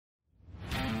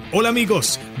Hola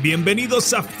amigos,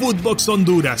 bienvenidos a Footbox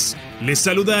Honduras. Les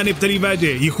saluda Neptali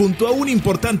Valle y junto a un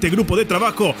importante grupo de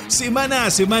trabajo, semana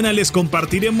a semana les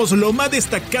compartiremos lo más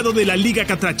destacado de la Liga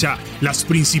Catracha, las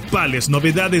principales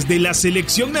novedades de la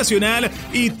selección nacional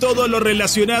y todo lo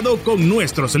relacionado con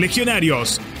nuestros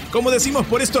legionarios. Como decimos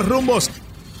por estos rumbos,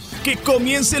 que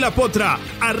comience la potra.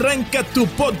 Arranca tu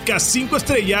podcast 5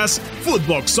 estrellas,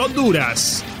 Footbox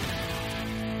Honduras.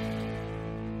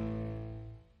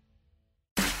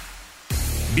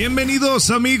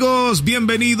 Bienvenidos amigos,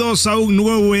 bienvenidos a un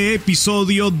nuevo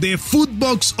episodio de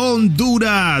Footbox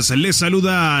Honduras. Les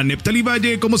saluda Neptali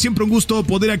Valle, como siempre un gusto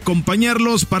poder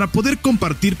acompañarlos para poder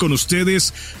compartir con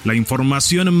ustedes la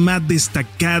información más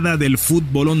destacada del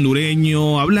fútbol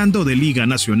hondureño, hablando de Liga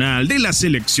Nacional, de la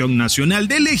Selección Nacional,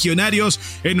 de legionarios,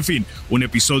 en fin, un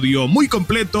episodio muy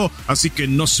completo, así que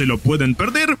no se lo pueden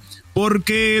perder.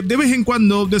 Porque de vez en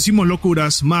cuando decimos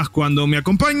locuras, más cuando me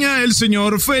acompaña el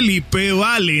señor Felipe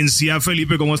Valencia.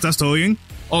 Felipe, ¿cómo estás? ¿Todo bien?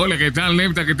 Hola, ¿qué tal,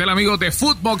 Nepta? ¿Qué tal, amigos de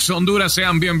Footbox Honduras?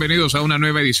 Sean bienvenidos a una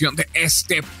nueva edición de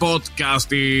este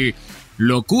podcast. Y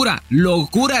locura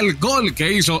el gol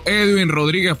que hizo Edwin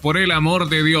Rodríguez, por el amor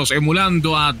de Dios,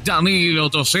 emulando a Danilo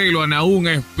Toselo, a Naún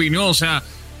Espinosa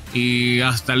y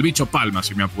hasta el bicho Palma,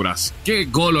 si me apuras. ¿Qué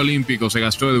gol olímpico se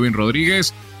gastó Edwin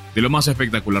Rodríguez? De lo más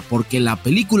espectacular, porque la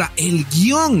película, el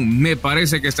guión, me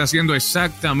parece que está siendo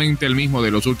exactamente el mismo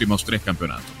de los últimos 3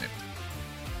 campeonatos.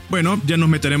 Bueno, ya nos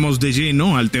meteremos de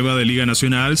lleno al tema de Liga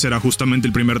Nacional, será justamente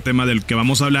el primer tema del que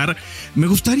vamos a hablar. Me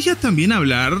gustaría también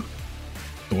hablar,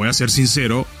 te voy a ser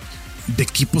sincero, de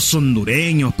equipos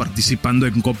hondureños participando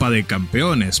en Copa de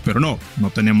Campeones, pero no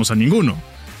tenemos a ninguno.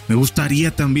 Me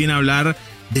gustaría también hablar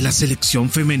de la selección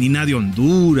femenina de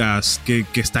Honduras, que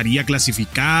estaría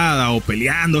clasificada o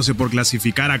peleándose por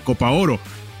clasificar a Copa Oro.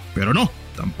 Pero no,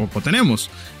 tampoco tenemos,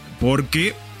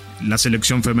 porque la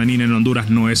selección femenina en Honduras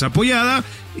no es apoyada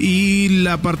y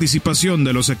la participación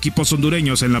de los equipos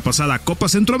hondureños en la pasada Copa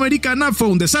Centroamericana fue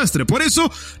un desastre. Por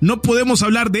eso no podemos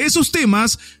hablar de esos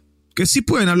temas que sí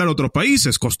pueden hablar otros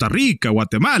países, Costa Rica,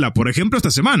 Guatemala, por ejemplo,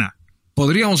 esta semana.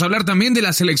 Podríamos hablar también de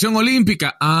la selección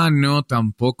olímpica. No,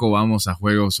 tampoco vamos a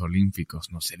Juegos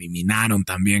Olímpicos. Nos eliminaron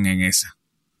también en esa.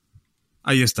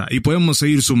 Ahí está, y podemos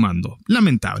seguir sumando.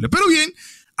 Lamentable, pero bien,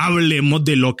 hablemos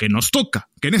de lo que nos toca,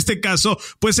 que en este caso,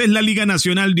 pues es la Liga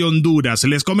Nacional de Honduras.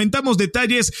 Les comentamos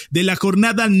detalles de la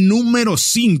jornada número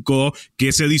 5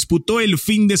 que se disputó el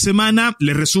fin de semana.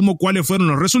 Les resumo cuáles fueron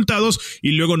los resultados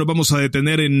y luego nos vamos a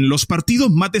detener en los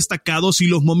partidos más destacados y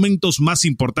los momentos más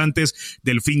importantes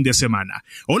del fin de semana.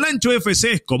 Olancho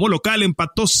FC, como local,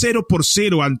 empató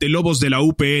 0-0 ante Lobos de la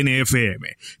UPN-FM.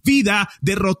 Vida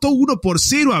derrotó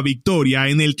 1-0 a Victoria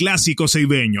en el Clásico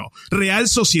ceibeño. Real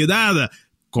Sociedad,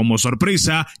 como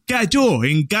sorpresa, cayó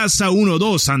en casa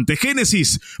 1-2 ante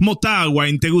Génesis. Motagua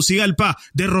en Tegucigalpa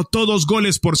derrotó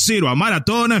 2-0 a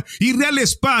Maratón y Real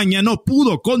España no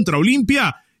pudo contra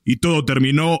Olimpia y todo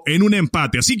terminó en un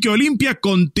empate. Así que Olimpia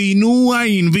continúa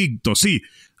invicto, sí,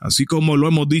 así como lo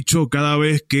hemos dicho cada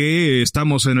vez que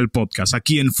estamos en el podcast,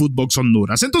 aquí en Footbox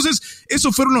Honduras. Entonces,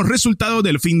 esos fueron los resultados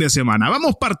del fin de semana.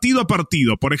 Vamos partido a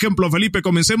partido. Por ejemplo, Felipe,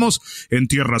 comencemos en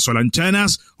tierras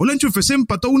olanchanas. Olancho FC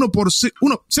empató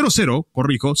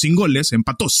 0-0, sin goles,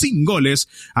 empató sin goles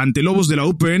ante Lobos de la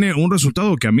UPN, un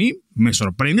resultado que a mí me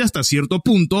sorprende hasta cierto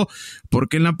punto,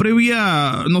 porque en la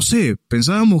previa, no sé,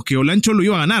 pensábamos que Olancho lo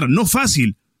iba a ganar, no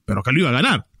fácil, pero que lo iba a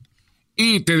ganar.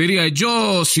 Y te diría,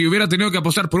 yo si hubiera tenido que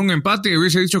apostar por un empate,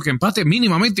 hubiese dicho que empate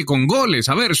mínimamente con goles.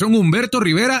 A ver, son Humberto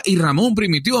Rivera y Ramón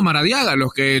Primitivo Maradiaga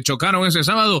los que chocaron ese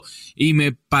sábado y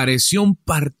me pareció un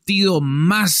partido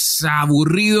más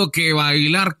aburrido que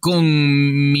bailar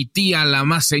con mi tía la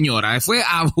más señora. Fue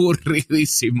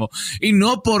aburridísimo. Y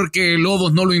no porque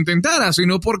Lobos no lo intentara,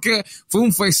 sino porque fue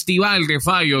un festival de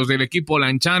fallos del equipo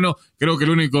lanchano. Creo que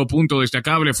el único punto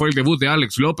destacable fue el debut de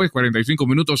Alex López, 45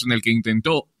 minutos en el que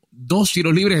intentó 2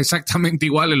 tiros libres exactamente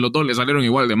iguales, los 2 le salieron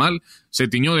igual de mal, se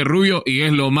tiñó de rubio y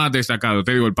es lo más destacado.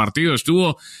 Te digo, el partido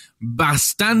estuvo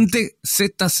bastante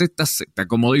Z,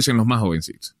 como dicen los más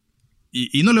jovencitos.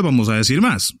 Y no le vamos a decir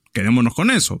más, quedémonos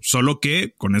con eso, solo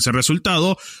que con ese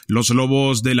resultado los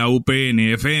Lobos de la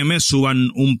UPN-FM suman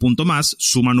un punto más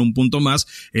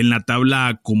en la tabla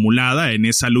acumulada en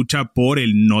esa lucha por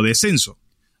el no descenso.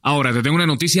 Ahora, te tengo una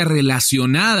noticia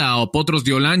relacionada a Potros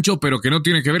de Olancho, pero que no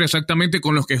tiene que ver exactamente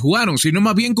con los que jugaron, sino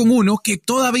más bien con uno que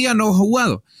todavía no ha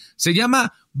jugado. Se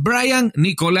llama Brian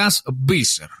Nicolás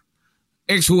Visser,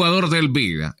 exjugador del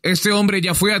Vida. Este hombre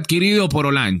ya fue adquirido por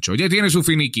Olancho, ya tiene su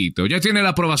finiquito, ya tiene la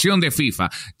aprobación de FIFA,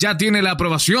 ya tiene la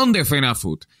aprobación de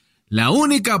FENAFUT. La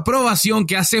única aprobación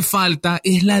que hace falta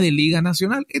es la de Liga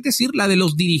Nacional, es decir, la de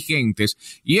los dirigentes.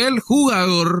 Y el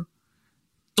jugador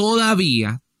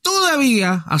todavía,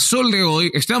 a sol de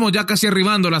hoy, estamos ya casi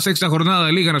arribando la 6ª jornada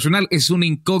de Liga Nacional, es una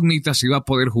incógnita si va a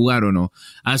poder jugar o no.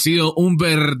 Ha sido un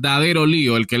verdadero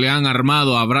lío el que le han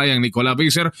armado a Brian Nicolás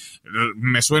Visser.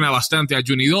 Me suena bastante a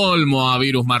Juni Dolmo, a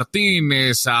Virus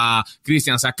Martínez, a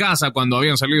Cristian Sacasa, cuando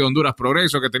habían salido Honduras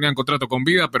Progreso, que tenían contrato con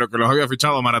vida, pero que los había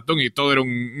fichado a Maratón y todo era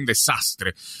un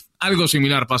desastre. Algo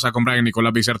similar pasa con Brian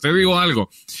Nicolás Visser. Te digo algo.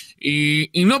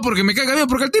 Y no porque me caiga bien,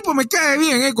 porque el tipo me cae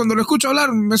bien, ¿eh? Cuando lo escucho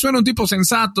hablar me suena un tipo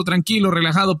sensato, tranquilo,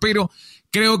 relajado, pero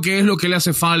creo que es lo que le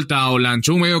hace falta a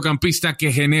Olancho. Un mediocampista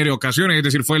que genere ocasiones, es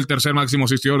decir, fue el tercer máximo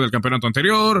asistidor del campeonato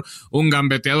anterior, un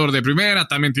gambeteador de primera,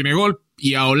 también tiene gol,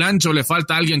 y a Olancho le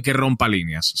falta alguien que rompa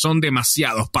líneas. Son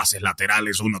demasiados pases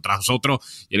laterales uno tras otro,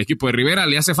 y el equipo de Rivera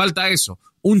le hace falta eso,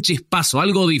 un chispazo,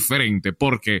 algo diferente,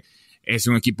 porque es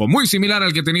un equipo muy similar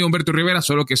al que tenía Humberto Rivera,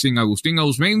 solo que sin Agustín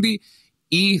Ausmendi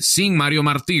y sin Mario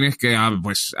Martínez, que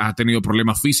ha tenido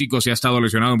problemas físicos y ha estado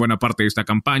lesionado en buena parte de esta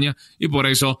campaña, y por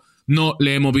eso no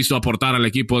le hemos visto aportar al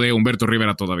equipo de Humberto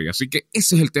Rivera todavía. Así que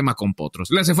ese es el tema con Potros.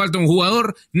 Le hace falta un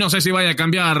jugador, no sé si vaya a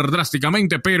cambiar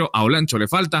drásticamente, pero a Olancho le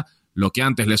falta lo que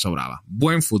antes le sobraba: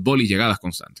 buen fútbol y llegadas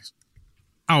constantes.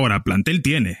 Ahora, plantel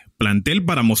tiene. Plantel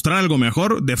para mostrar algo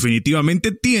mejor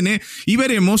definitivamente tiene, y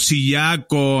veremos si ya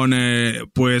con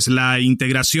pues la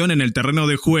integración en el terreno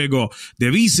de juego de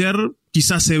Visser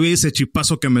quizás se ve ese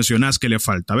chispazo que mencionás que le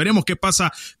falta. Veremos qué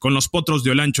pasa con los Potros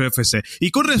de Olancho FC.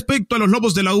 Y con respecto a los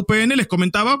Lobos de la UPN, les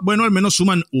comentaba, bueno, al menos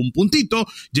suman un puntito,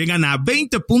 llegan a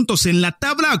 20 puntos en la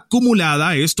tabla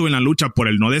acumulada, esto en la lucha por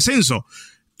el no descenso.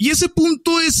 Y ese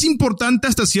punto es importante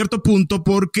hasta cierto punto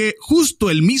porque justo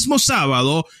el mismo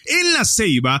sábado en La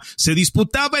Ceiba se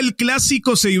disputaba el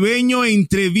clásico ceibeño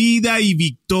entre Vida y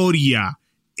Victoria.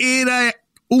 Era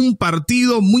un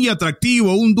partido muy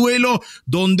atractivo, un duelo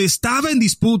donde estaba en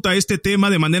disputa este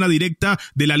tema de manera directa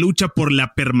de la lucha por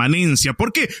la permanencia.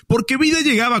 ¿Por qué? Porque Vida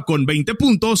llegaba con 20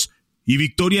 puntos y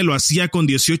Victoria lo hacía con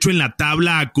 18 en la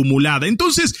tabla acumulada.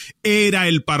 Entonces era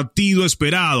el partido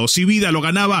esperado. Si Vida lo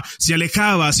ganaba, se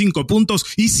alejaba a 5 puntos,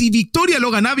 y si Victoria lo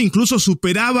ganaba, incluso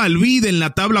superaba al Vida en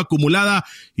la tabla acumulada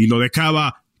y lo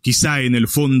dejaba quizá en el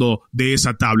fondo de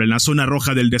esa tabla, en la zona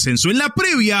roja del descenso. En la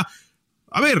previa,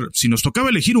 a ver, si nos tocaba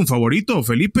elegir un favorito,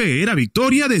 Felipe, era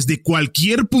Victoria desde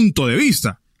cualquier punto de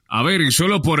vista. A ver, y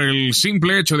solo por el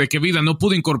simple hecho de que Vida no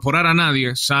pudo incorporar a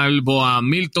nadie, salvo a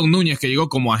Milton Núñez, que llegó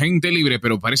como agente libre,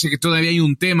 pero parece que todavía hay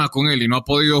un tema con él y no ha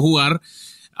podido jugar.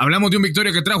 Hablamos de un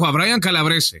Victoria que trajo a Brian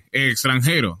Calabrese,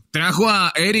 extranjero. Trajo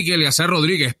a Eric Eleazar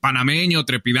Rodríguez, panameño,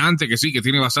 trepidante, que sí, que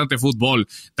tiene bastante fútbol.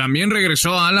 También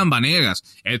regresó a Alan Vanegas,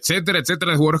 etcétera,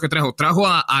 de jugadores que trajo. Trajo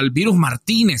al Virus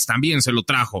Martínez, también se lo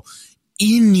trajo.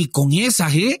 Y ni con esa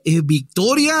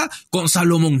Victoria con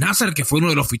Salomón Nazar, que fue uno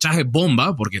de los fichajes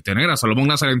bomba, porque tener a Salomón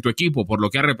Nazar en tu equipo por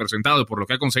lo que ha representado, por lo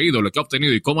que ha conseguido, lo que ha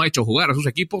obtenido y cómo ha hecho jugar a sus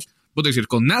equipos, puedo decir,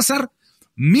 con Nazar,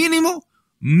 mínimo,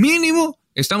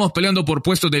 estamos peleando por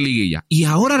puestos de liguilla. Y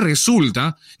ahora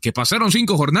resulta que pasaron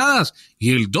 5 jornadas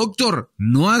y el doctor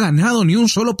no ha ganado ni un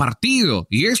solo partido.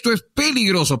 Y esto es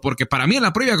peligroso porque para mí en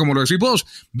la previa, como lo decís vos,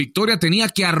 Victoria tenía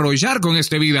que arrollar con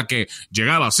este Vida que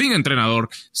llegaba sin entrenador,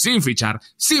 sin fichar,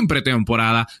 sin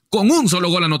pretemporada, con un solo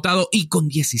gol anotado y con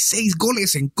 16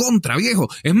 goles en contra, viejo.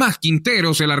 Es más,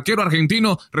 Quinteros, el arquero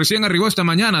argentino, recién arribó esta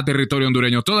mañana a territorio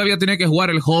hondureño. Todavía tenía que jugar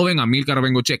el joven Amílcar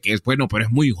Bengoche, que es bueno, pero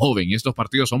es muy joven y estos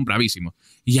partidos son bravísimos.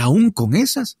 Y aún con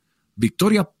esas,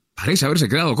 Victoria parece haberse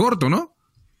quedado corto, ¿no?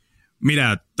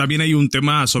 Mira, también hay un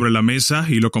tema sobre la mesa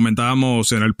y lo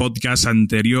comentábamos en el podcast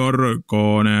anterior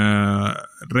con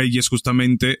Reyes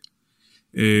justamente,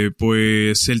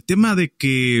 pues el tema de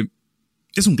que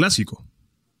es un clásico.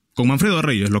 Con Manfredo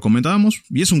Reyes lo comentábamos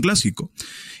y es un clásico.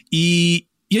 Y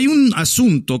hay un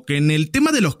asunto que en el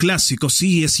tema de los clásicos,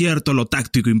 sí es cierto, lo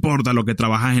táctico importa, lo que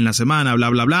trabajas en la semana, bla,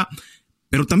 bla, bla,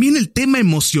 pero también el tema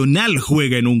emocional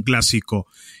juega en un clásico.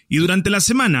 Y durante la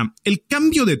semana, el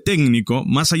cambio de técnico,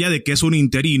 más allá de que es un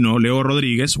interino, Leo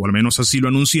Rodríguez, o al menos así lo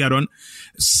anunciaron,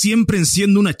 siempre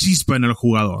enciende una chispa en el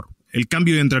jugador. El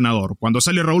cambio de entrenador. Cuando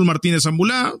sale Raúl Martínez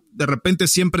Ambulá, de repente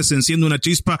siempre se enciende una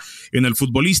chispa en el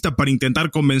futbolista para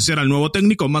intentar convencer al nuevo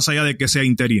técnico, más allá de que sea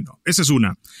interino. Esa es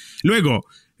una. Luego,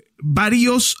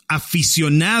 varios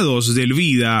aficionados del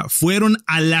Vida fueron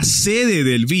a la sede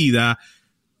del Vida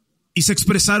y se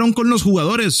expresaron con los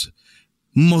jugadores,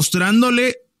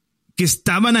 mostrándole que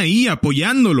estaban ahí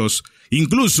apoyándolos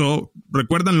Incluso,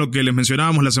 recuerdan lo que les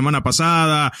mencionábamos la semana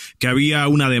pasada, que había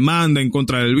una demanda en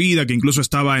contra del Vida, que incluso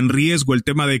estaba en riesgo el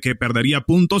tema de que perdería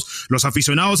puntos. Los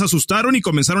aficionados se asustaron y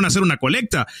comenzaron a hacer una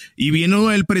colecta. Y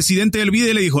vino el presidente del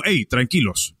Vida y le dijo, hey,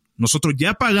 tranquilos. Nosotros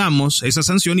ya pagamos esa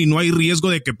sanción y no hay riesgo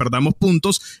de que perdamos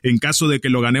puntos en caso de que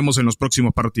lo ganemos en los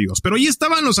próximos partidos. Pero ahí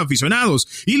estaban los aficionados.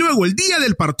 Y luego, el día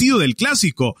del partido del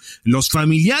Clásico, los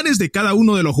familiares de cada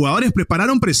uno de los jugadores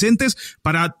prepararon presentes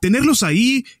para tenerlos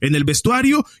ahí en el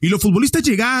vestuario. Y los futbolistas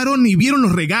llegaron y vieron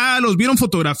los regalos, vieron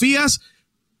fotografías.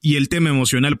 Y el tema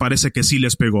emocional parece que sí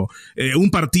les pegó.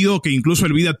 Un partido que incluso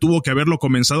el Vida tuvo que haberlo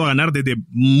comenzado a ganar desde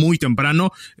muy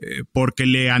temprano porque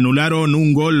le anularon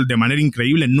un gol de manera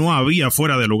increíble. No había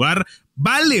fuera de lugar.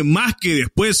 Vale más que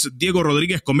después Diego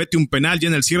Rodríguez comete un penal ya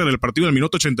en el cierre del partido del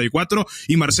minuto 84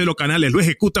 y Marcelo Canales lo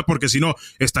ejecuta, porque si no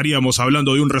estaríamos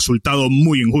hablando de un resultado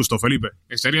muy injusto, Felipe.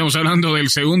 Estaríamos hablando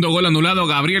del segundo gol anulado,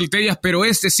 Gabriel Tellas, pero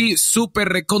este sí, súper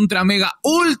recontra mega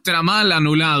ultra mal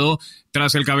anulado.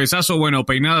 Tras el cabezazo,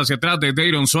 peinado hacia atrás de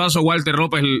Deiron Suazo, Walter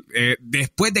López,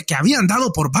 después de que habían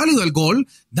dado por válido el gol,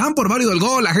 dan por válido el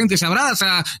gol, la gente se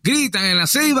abraza, gritan en la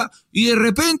ceiba, y de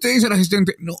repente dice el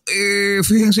asistente, no,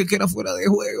 fíjense que era fuera de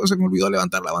juego, se me olvidó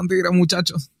levantar la bandera,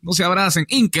 muchachos, no se abracen.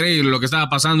 Increíble lo que estaba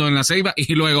pasando en la ceiba,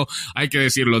 y luego, hay que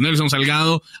decirlo, Nelson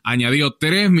Salgado añadió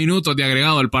 3 minutos de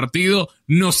agregado al partido,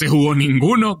 no se jugó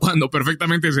ninguno, cuando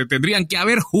perfectamente se tendrían que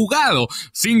haber jugado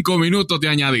 5 minutos de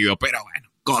añadido, pero bueno.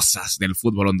 Cosas del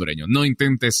fútbol hondureño. No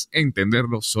intentes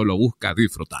entenderlo, solo busca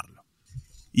disfrutarlo.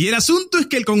 Y el asunto es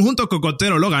que el conjunto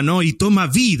cocotero lo ganó y toma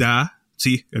vida,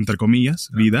 sí, entre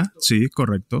comillas, vida, sí,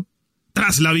 correcto,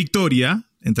 tras la victoria,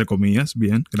 entre comillas,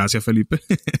 bien, gracias Felipe,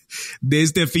 de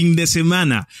este fin de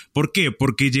semana. ¿Por qué?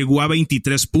 Porque llegó a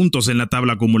 23 puntos en la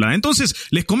tabla acumulada. Entonces,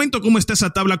 les comento cómo está esa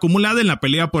tabla acumulada en la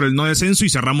pelea por el no descenso y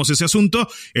cerramos ese asunto.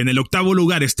 En el 8º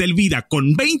lugar está el Vida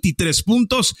con 23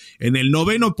 puntos. En el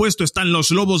 9º puesto están los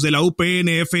Lobos de la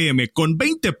UPN-FM con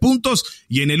 20 puntos.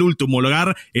 Y en el último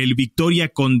lugar, el Victoria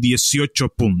con 18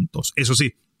 puntos. Eso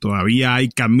sí, todavía hay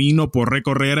camino por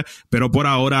recorrer, pero por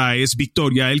ahora es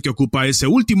Victoria el que ocupa ese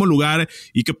último lugar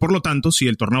y que por lo tanto, si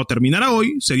el torneo terminara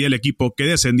hoy, sería el equipo que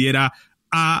descendiera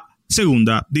a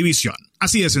Segunda División.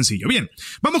 Así de sencillo. Bien,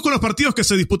 vamos con los partidos que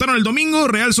se disputaron el domingo.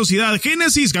 Real Sociedad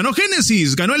Génesis,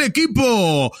 ganó el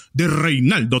equipo de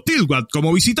Reinaldo Tilguat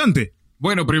como visitante.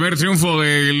 Bueno, primer triunfo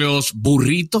de los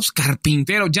burritos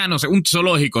carpinteros, ya no sé, un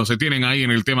zoológico se tienen ahí en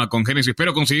el tema con Génesis,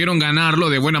 pero consiguieron ganarlo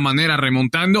de buena manera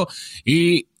remontando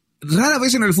y rara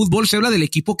vez en el fútbol se habla del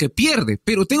equipo que pierde,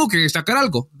 pero tengo que destacar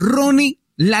algo. Ronnie,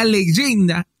 la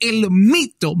leyenda, el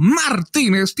mito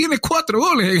Martínez, tiene 4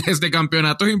 goles en este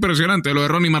campeonato. Es impresionante lo de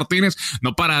Ronnie Martínez.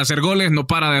 No para de hacer goles, no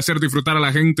para de hacer disfrutar a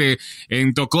la gente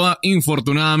en Tocoa.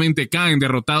 Infortunadamente caen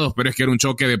derrotados, pero es que era un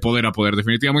choque de poder a poder.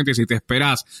 Definitivamente, si te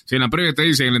esperás, si en la previa te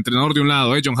dicen el entrenador de un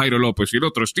lado es John Jairo López y el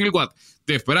otro Stilwat,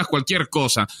 te esperás cualquier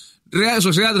cosa. Real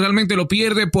Sociedad realmente lo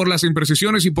pierde por las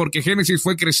imprecisiones y porque Génesis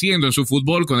fue creciendo en su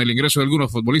fútbol con el ingreso de algunos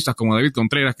futbolistas como David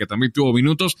Contreras, que también tuvo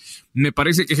minutos. Me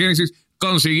parece que Génesis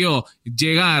consiguió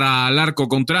llegar al arco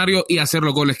contrario y hacer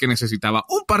los goles que necesitaba.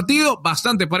 Un partido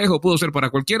bastante parejo, pudo ser para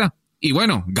cualquiera. Y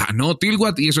bueno, ganó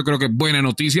Tilguat y eso creo que es buena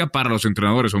noticia para los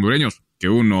entrenadores hondureños. Que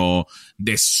uno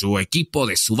de su equipo,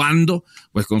 de su bando,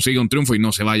 pues consiga un triunfo y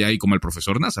no se vaya ahí como el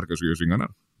profesor Nazar, que sigue sin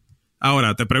ganar.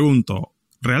 Ahora, te pregunto,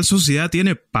 Real Sociedad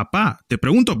tiene papá. Te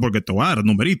pregunto porque te voy a dar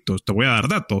numeritos, te voy a dar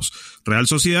datos. Real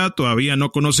Sociedad todavía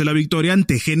no conoce la victoria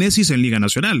ante Génesis en Liga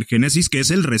Nacional. Génesis, que es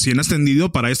el recién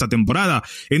ascendido para esta temporada.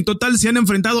 En total se han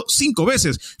enfrentado 5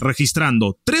 veces,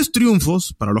 registrando 3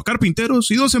 triunfos para los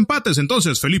carpinteros y 2 empates.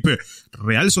 Entonces, Felipe,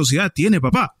 Real Sociedad tiene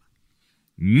papá.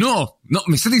 No,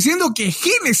 me está diciendo que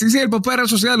Génesis es el papá de la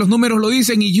sociedad, los números lo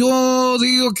dicen y yo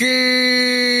digo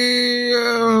que...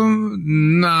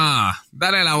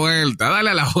 dale a la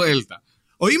vuelta.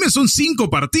 Oíme, son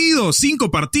 5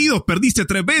 partidos, perdiste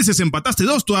 3 veces, empataste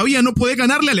 2, todavía no podés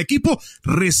ganarle al equipo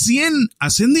recién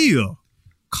ascendido.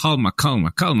 Calma,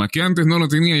 que antes no lo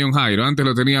tenía John Jairo, antes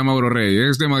lo tenía Mauro Reyes,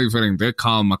 es tema diferente,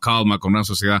 calma con la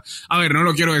sociedad. A ver, no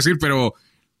lo quiero decir, pero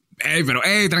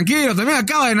tranquilo, también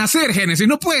acaba de nacer Génesis,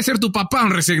 no puede ser tu papá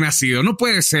un recién nacido, no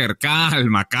puede ser,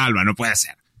 calma, no puede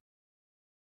ser.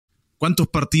 ¿Cuántos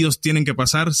partidos tienen que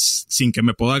pasar sin que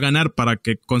me pueda ganar para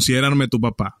que considerarme tu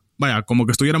papá? Vaya, como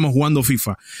que estuviéramos jugando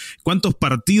FIFA. ¿Cuántos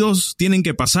partidos tienen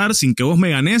que pasar sin que vos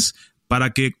me ganes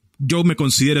para que yo me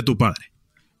considere tu padre?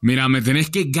 Mira, me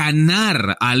tenés que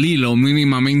ganar al hilo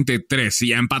mínimamente 3. Si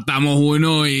ya empatamos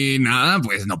 1 y nada,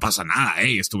 pues no pasa nada.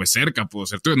 Estuve cerca, pudo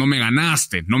ser tú. No me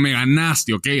ganaste,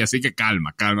 ¿ok? Así que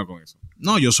calma con eso.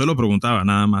 No, yo solo preguntaba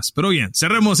nada más. Pero bien,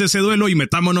 cerremos ese duelo y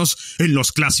metámonos en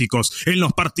los clásicos, en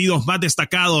los partidos más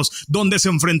destacados, donde se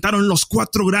enfrentaron los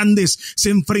 4 grandes.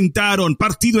 Se enfrentaron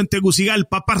partido en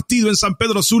Tegucigalpa, partido en San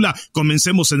Pedro Sula.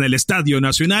 Comencemos en el Estadio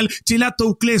Nacional Chelato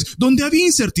Uclés, donde había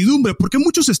incertidumbre porque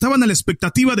muchos estaban a la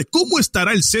expectativa de cómo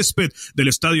estará el césped del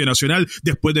Estadio Nacional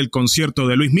después del concierto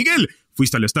de Luis Miguel.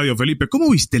 Fuiste al estadio, Felipe. ¿Cómo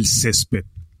viste el césped?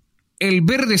 El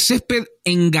verde césped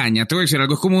engaña. Te voy a decir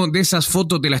algo. Es como de esas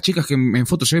fotos de las chicas que en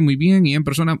fotos se ven muy bien y en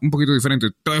persona un poquito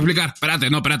diferente. Te voy a explicar. Espérate,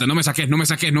 no me saques, no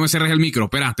me cerres el micro.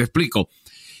 Espera, te explico.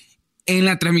 En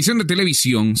la transmisión de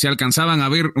televisión se alcanzaban a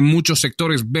ver muchos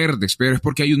sectores verdes, pero es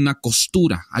porque hay una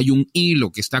costura, hay un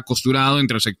hilo que está costurado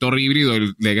entre el sector híbrido y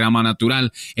el de grama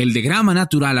natural. El de grama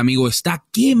natural, amigo, está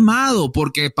quemado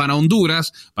porque para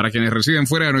Honduras, para quienes residen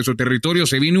fuera de nuestro territorio,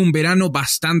 se viene un verano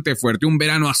bastante fuerte, un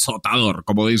verano azotador,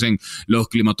 como dicen los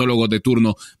climatólogos de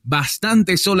turno.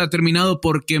 Bastante sol ha terminado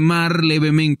por quemar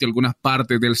levemente algunas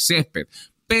partes del césped.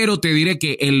 Pero te diré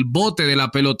que el bote de la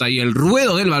pelota y el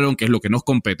ruedo del balón, que es lo que nos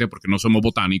compete, porque no somos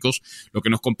botánicos, lo que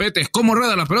nos compete es cómo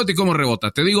rueda la pelota y cómo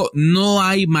rebota. Te digo, no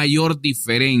hay mayor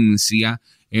diferencia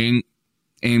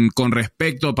con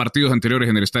respecto a partidos anteriores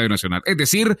en el Estadio Nacional. Es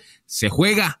decir, se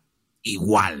juega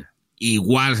igual.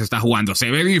 Igual se está jugando.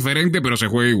 Se ve diferente, pero se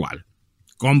juega igual.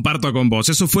 Comparto con vos.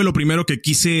 Eso fue lo primero que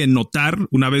quise notar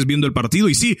una vez viendo el partido.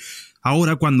 Y sí,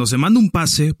 ahora cuando se manda un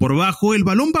pase por bajo, el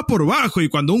balón va por bajo. Y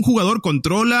cuando un jugador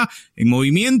controla en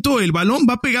movimiento, el balón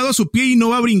va pegado a su pie y no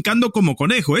va brincando como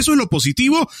conejo. Eso es lo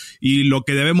positivo y lo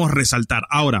que debemos resaltar.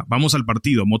 Ahora, vamos al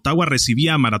partido. Motagua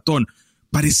recibía a Maratón.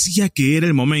 Parecía que era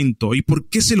el momento. ¿Y por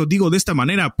qué se lo digo de esta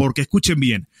manera? Porque escuchen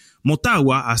bien.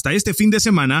 Motagua, hasta este fin de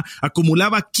semana,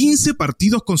 acumulaba 15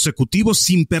 partidos consecutivos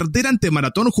sin perder ante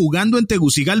Maratón jugando en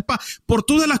Tegucigalpa por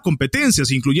todas las competencias,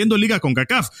 incluyendo Liga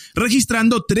CONCACAF,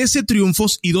 registrando 13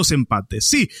 triunfos y 2 empates.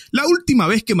 Sí, la última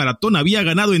vez que Maratón había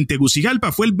ganado en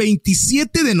Tegucigalpa fue el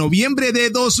 27 de noviembre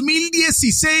de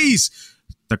 2016.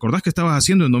 ¿Te acordás qué estabas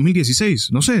haciendo en 2016?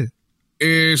 No sé.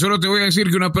 Solo te voy a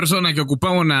decir que una persona que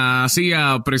ocupaba una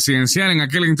silla presidencial en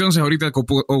aquel entonces ahorita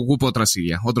ocupa otra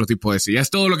silla, otro tipo de silla.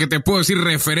 Es todo lo que te puedo decir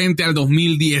referente al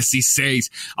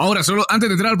 2016. Ahora, solo antes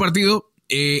de entrar al partido,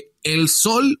 el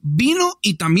sol vino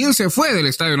y también se fue del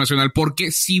Estadio Nacional,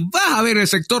 porque si vas a ver el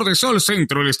sector de sol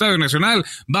centro del Estadio Nacional,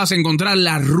 vas a encontrar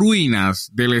las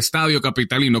ruinas del Estadio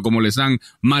Capitalino, como les han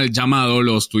mal llamado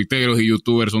los tuiteros y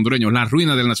youtubers hondureños. Las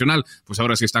ruinas del Nacional, pues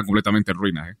ahora sí están completamente en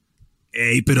ruinas,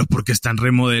 Pero es porque están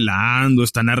remodelando,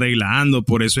 están arreglando,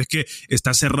 por eso es que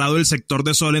está cerrado el sector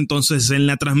de sol, entonces en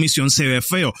la transmisión se ve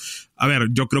feo. A ver,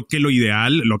 yo creo que lo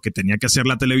ideal, lo que tenía que hacer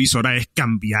la televisora es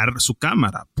cambiar su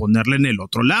cámara, ponerla en el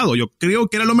otro lado. Yo creo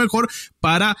que era lo mejor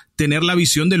para tener la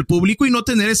visión del público y no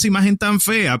tener esa imagen tan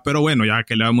fea, pero bueno, ya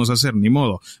que le vamos a hacer, ni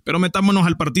modo. Pero metámonos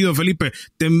al partido, Felipe.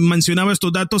 Te mencionaba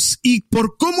estos datos y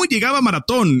por cómo llegaba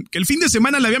Maratón, que el fin de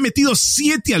semana le había metido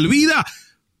 7 al Vida.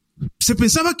 Se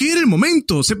pensaba que era el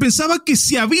momento, se pensaba que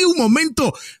si había un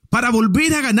momento para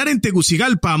volver a ganar en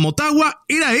Tegucigalpa a Motagua,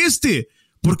 era este.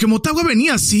 Porque Motagua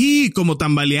venía así, como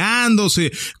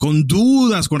tambaleándose, con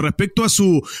dudas con respecto a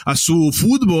su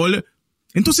fútbol.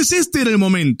 Entonces este era el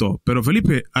momento. Pero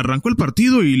Felipe, arrancó el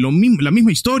partido y la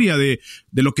misma historia de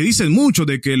lo que dicen muchos,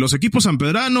 de que los equipos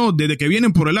sanpedranos, desde que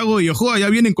vienen por el lago de Yojoa, ya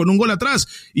vienen con un gol atrás.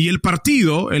 Y el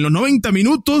partido, en los 90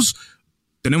 minutos...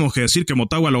 Tenemos que decir que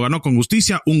Motagua lo ganó con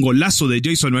justicia, un golazo de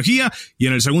Jason Mejía y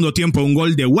en el segundo tiempo un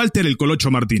gol de Walter el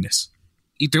Colocho Martínez.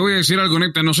 Y te voy a decir algo,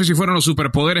 neta, no sé si fueron los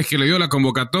superpoderes que le dio la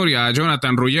convocatoria a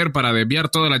Jonathan Ruyer para desviar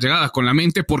todas las llegadas con la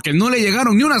mente, porque no le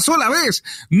llegaron ni una sola vez,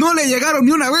 no le llegaron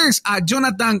ni una vez a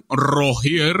Jonathan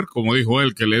Ruyer, como dijo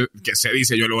él, que se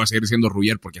dice, yo lo voy a seguir diciendo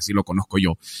Ruyer porque así lo conozco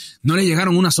yo. No le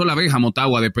llegaron una sola vez a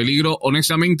Motagua de peligro,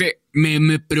 honestamente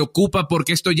me preocupa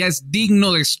porque esto ya es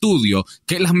digno de estudio,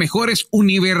 que las mejores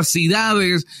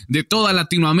universidades de toda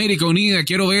Latinoamérica unida,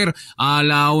 quiero ver a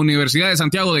la Universidad de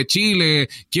Santiago de Chile,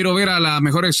 quiero ver a las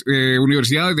mejores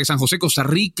universidades de San José, Costa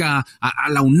Rica, a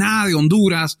la UNA de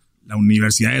Honduras, la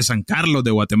Universidad de San Carlos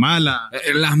de Guatemala,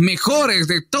 las mejores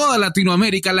de toda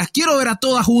Latinoamérica, las quiero ver a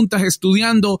todas juntas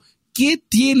estudiando. ¿Qué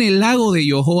tiene el lago de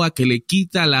Yojoa que le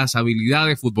quita las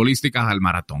habilidades futbolísticas al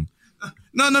Maratón?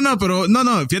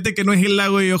 No, fíjate que no es el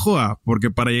lago de Yohoa,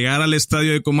 porque para llegar al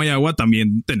estadio de Comayagua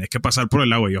también tenés que pasar por el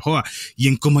lago de Yohoa. Y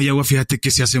en Comayagua, fíjate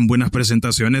que se hacen buenas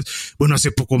presentaciones. Bueno,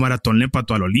 hace poco Maratón le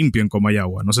empató al Olimpia en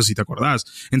Comayagua, no sé si te acordás.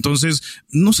 Entonces,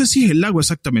 no sé si es el lago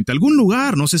exactamente, algún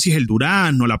lugar, no sé si es el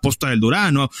Durano, la Posta del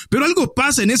Durano, pero algo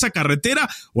pasa en esa carretera,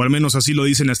 o al menos así lo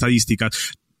dicen las estadísticas.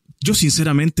 Yo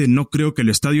sinceramente no creo que el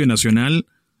Estadio Nacional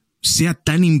sea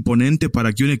tan imponente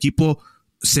para que un equipo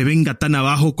se venga tan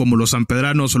abajo como los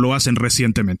sanpedranos lo hacen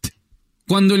recientemente.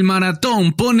 Cuando el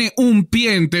Maratón pone un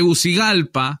pie en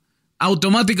Tegucigalpa,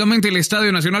 automáticamente el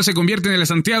Estadio Nacional se convierte en el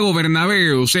Santiago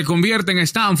Bernabéu, se convierte en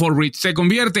Stamford Bridge, se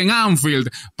convierte en Anfield,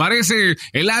 parece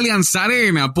el Allianz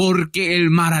Arena, porque el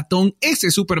Maratón,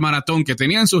 ese supermaratón que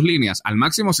tenía en sus líneas al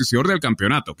máximo asistidor del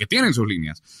campeonato, que tiene en sus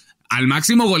líneas, al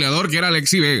máximo goleador que era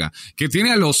Alexis Vega, que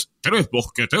tiene a los 3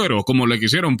 bosqueteros, como le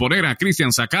quisieron poner a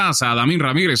Cristian Sacasa, a Damín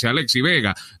Ramírez y a Alexis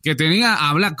Vega, que tenía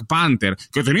a Black Panther,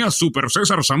 que tenía a Super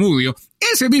César Zamudio.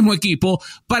 Ese mismo equipo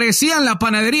parecía en la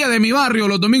panadería de mi barrio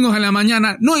los domingos en la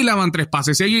mañana, no hilaban 3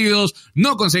 pases seguidos,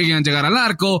 no conseguían llegar al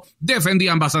arco,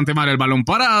 defendían bastante mal el balón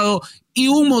parado, y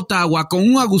un Motagua con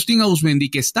un Agustín Ausmendi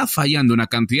que está fallando una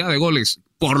cantidad de goles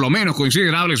por lo menos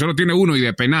considerable, solo tiene 1 y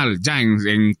de penal ya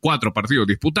en 4 partidos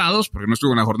disputados, porque no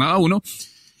estuvo en la jornada 1.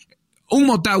 Un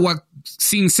Motagua,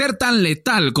 sin ser tan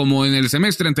letal como en el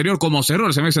semestre anterior, como cerró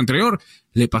el semestre anterior,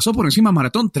 le pasó por encima a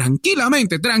Maratón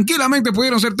tranquilamente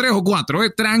pudieron ser 3 o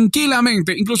 4,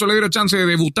 tranquilamente. Incluso le dieron chance de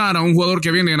debutar a un jugador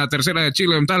que viene en la tercera de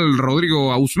Chile, un tal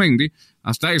Rodrigo Ausmendi.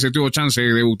 Hasta ese tuvo chance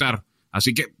de debutar.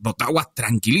 Así que Motagua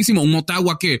tranquilísimo, un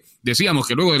Motagua que decíamos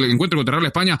que luego del encuentro contra Real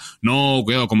España, no,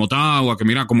 cuidado con Motagua, que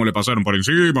mira cómo le pasaron por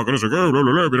encima, que no sé qué,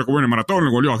 mira cómo viene Maratón,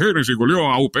 le goleó a Génesis, goleó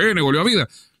a UPN, goleó a Vida.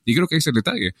 Y creo que ese es el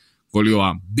detalle. Goleó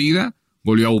a Vida,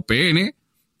 goleó a UPN,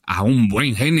 a un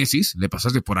buen Génesis, le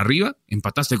pasaste por arriba,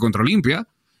 empataste contra Olimpia,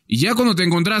 y ya cuando te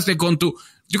encontraste con tu...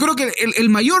 Yo creo que el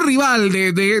mayor rival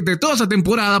de toda esa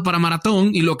temporada para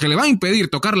Maratón y lo que le va a impedir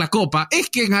tocar la copa es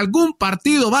que en algún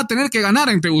partido va a tener que ganar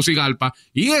en Tegucigalpa.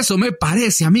 Y eso me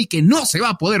parece a mí que no se va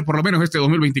a poder, por lo menos este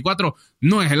 2024.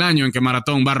 No es el año en que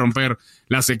Maratón va a romper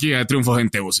la sequía de triunfos en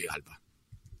Tegucigalpa.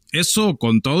 Eso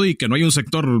con todo y que no hay un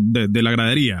sector de la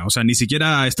gradería, o sea, ni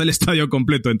siquiera está el estadio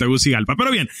completo en Tegucigalpa.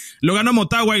 Pero bien, lo ganó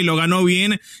Motagua y lo ganó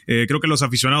bien. Creo que los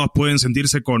aficionados pueden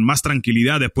sentirse con más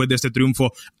tranquilidad después de este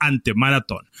triunfo ante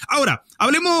Maratón. Ahora,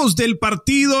 hablemos del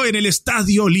partido en el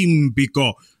Estadio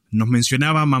Olímpico. Nos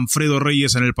mencionaba Manfredo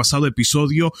Reyes en el pasado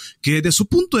episodio que desde su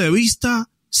punto de vista,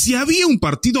 si había un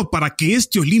partido para que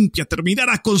este Olimpia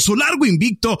terminara con su largo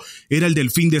invicto, era el del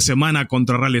fin de semana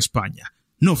contra Real España.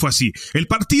 No fue así. El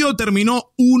partido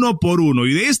terminó 1-1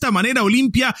 y de esta manera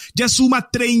Olimpia ya suma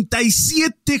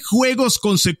 37 juegos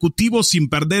consecutivos sin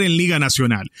perder en Liga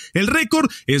Nacional. El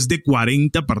récord es de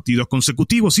 40 partidos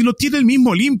consecutivos y lo tiene el mismo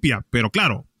Olimpia, pero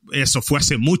claro, eso fue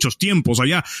hace muchos tiempos,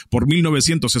 allá por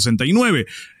 1969.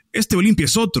 Este Olimpia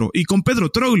es otro, y con Pedro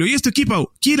Troglio y este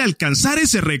equipo quiere alcanzar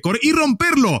ese récord y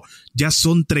romperlo. Ya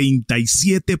son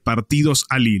 37 partidos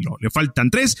al hilo. Le faltan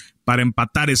 3 para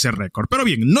empatar ese récord. Pero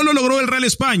bien, no lo logró el Real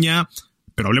España,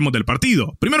 pero hablemos del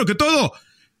partido. Primero que todo,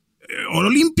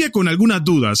 Olimpia con algunas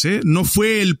dudas, No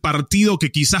fue el partido que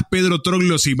quizás Pedro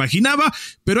Troglio se imaginaba,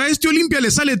 pero a este Olimpia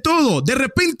le sale todo. De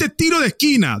repente tiro de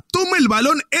esquina, toma el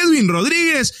balón Edwin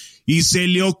Rodríguez y se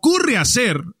le ocurre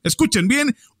hacer, escuchen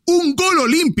bien, un gol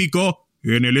olímpico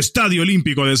en el Estadio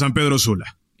Olímpico de San Pedro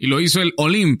Sula. Y lo hizo el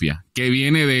Olimpia, que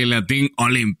viene del latín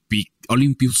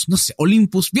Olympius, no sé,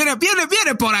 Olympus, viene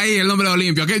por ahí el nombre de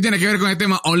Olimpia, ¿ok? Tiene que ver con el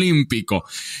tema olímpico.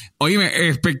 Oíme,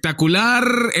 espectacular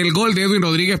el gol de Edwin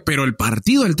Rodríguez, pero el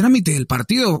trámite del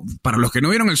partido, para los que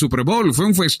no vieron el Super Bowl, fue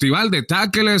un festival de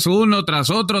tackles, uno tras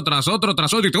otro,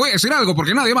 y te voy a decir algo,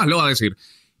 porque nadie más lo va a decir.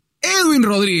 Edwin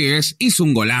Rodríguez hizo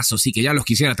un golazo, sí que ya los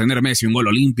quisiera tener Messi, un gol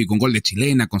olímpico, un gol de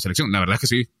chilena con selección. La verdad es que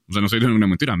sí, o sea, no sería una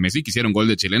mentira. Messi quisiera un gol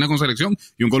de chilena con selección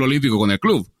y un gol olímpico con el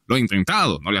club. Lo ha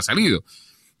intentado, no le ha salido.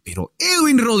 Pero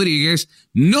Edwin Rodríguez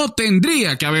no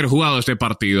tendría que haber jugado este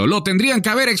partido. Lo tendrían que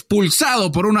haber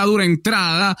expulsado por una dura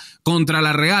entrada contra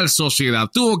la Real Sociedad.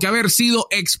 Tuvo que haber sido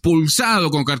expulsado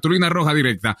con cartulina roja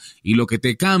directa. Y lo que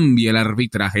te cambia el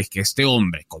arbitraje es que este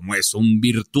hombre, como es un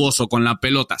virtuoso con la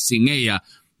pelota, sin ella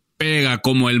pega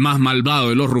como el más malvado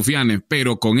de los rufianes,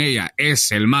 pero con ella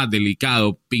es el más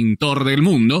delicado pintor del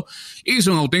mundo,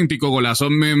 hizo un auténtico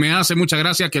golazo. Me hace mucha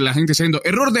gracia que la gente esté diciendo,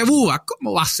 error de Búa.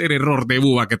 ¿Cómo va a ser error de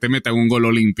Búa que te metan un gol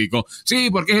olímpico? Sí,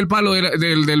 porque es el palo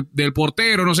del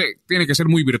portero, no sé, tiene que ser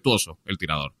muy virtuoso el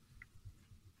tirador.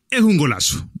 es un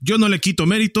golazo. Yo no le quito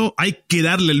mérito, hay que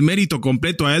darle el mérito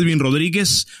completo a Edwin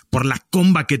Rodríguez por la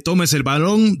comba que toma ese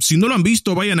balón. Si no lo han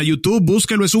visto, vayan a YouTube,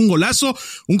 búsquelo, es un golazo,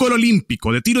 un gol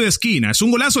olímpico de tiro de esquina, es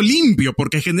un golazo limpio,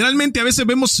 porque generalmente a veces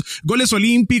vemos goles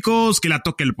olímpicos que la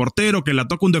toca el portero, que la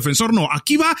toca un defensor. No,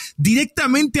 aquí va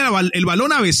directamente el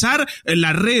balón a besar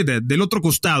la red del otro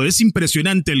costado. Es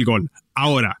impresionante el gol.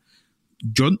 Ahora,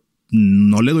 yo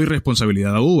no le doy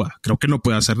responsabilidad a Uva, creo que no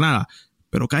puede hacer nada.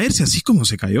 Pero caerse así como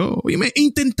se cayó, oye,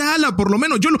 intentala por lo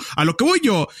menos. A lo que voy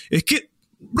yo es que,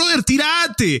 brother,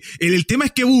 tírate. El tema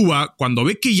es que Buba, cuando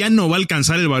ve que ya no va a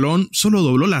alcanzar el balón, solo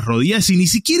dobló las rodillas y ni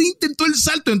siquiera intentó el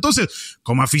salto. Entonces,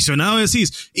 como aficionado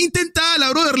decís,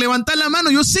 intentala, brother, levantá la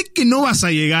mano. Yo sé que no vas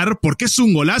a llegar porque es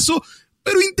un golazo,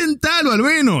 pero intentalo al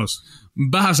menos.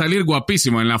 Vas a salir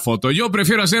guapísimo en la foto. Yo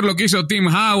prefiero hacer lo que hizo Tim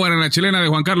Howard en la chilena de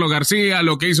Juan Carlos García,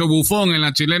 lo que hizo Buffon en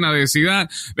la chilena de Zidane,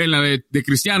 en la de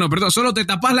Cristiano, perdón. Solo te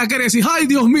tapas la cara y decís, ¡ay,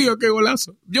 Dios mío, qué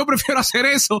golazo! Yo prefiero hacer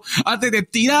eso antes de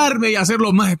tirarme y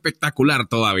hacerlo más espectacular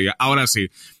todavía. Ahora sí.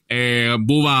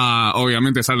 Buba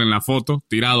obviamente sale en la foto,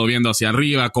 tirado viendo hacia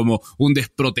arriba como un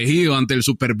desprotegido ante el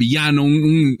supervillano,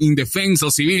 un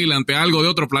indefenso civil ante algo de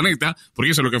otro planeta,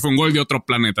 porque eso es lo que fue un gol de otro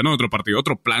planeta, no de otro partido,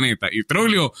 otro planeta. Y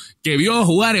Troglio, que vio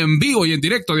jugar en vivo y en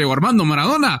directo a Diego Armando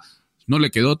Maradona, no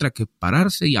le quedó otra que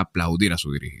pararse y aplaudir a su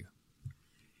dirigido.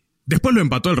 Después lo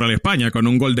empató el Real España con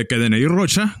un gol de Kennedy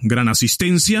Rocha, gran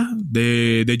asistencia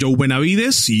de Joe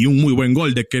Benavides y un muy buen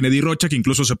gol de Kennedy Rocha que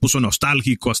incluso se puso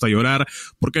nostálgico hasta llorar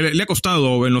porque le ha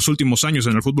costado en los últimos años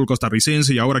en el fútbol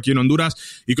costarricense y ahora aquí en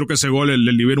Honduras y creo que ese gol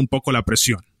le libera un poco la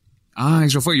presión. Ah,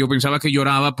 eso fue. Yo pensaba que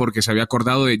lloraba porque se había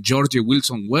acordado de George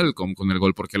Wilson Welcome con el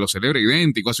gol, porque lo celebra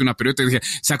idéntico. Hace una periodista y dije,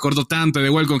 se acordó tanto de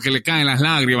Welcome que le caen las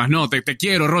lágrimas. No, te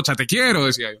quiero, Rocha, te quiero,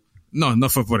 decía yo. No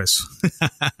fue por eso.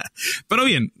 Pero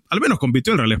bien, al menos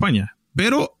compitió el Real España.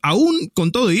 Pero aún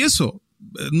con todo y eso,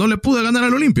 no le pudo ganar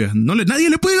al Olimpia. Nadie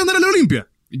le puede ganar al Olimpia.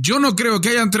 Yo no creo que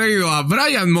hayan traído a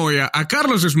Brian Moya, a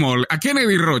Carlos Small, a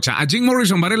Kennedy Rocha, a Jim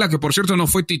Morrison Varela, que por cierto no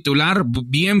fue titular,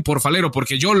 bien por Falero,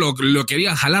 porque yo lo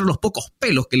quería jalar los pocos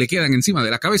pelos que le quedan encima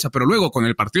de la cabeza, pero luego con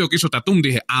el partido que hizo Tatum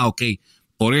dije, ok,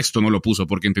 por esto no lo puso,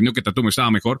 porque entendió que Tatum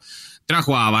estaba mejor.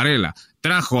 Trajo a Varela,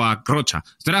 trajo a Rocha,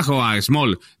 trajo a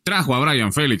Small, trajo a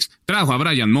Brian Félix, trajo a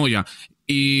Brian Moya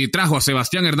y trajo a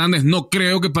Sebastián Hernández. No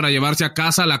creo que para llevarse a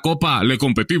casa la copa le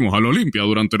competimos al Olimpia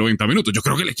durante 90 minutos. Yo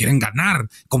creo que le quieren ganar,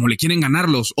 como le quieren ganar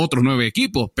los otros 9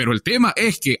 equipos. Pero el tema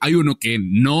es que hay uno que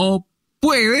no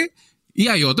puede y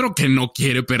hay otro que no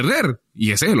quiere perder.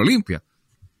 Y ese es el Olimpia.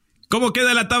 ¿Cómo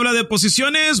queda la tabla de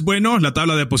posiciones? Bueno, la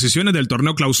tabla de posiciones del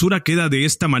torneo clausura queda de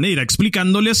esta manera,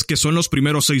 explicándoles que son los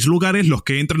primeros 6 lugares los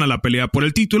que entran a la pelea por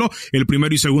el título. El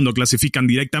primero y segundo clasifican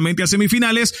directamente a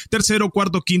semifinales. Tercero,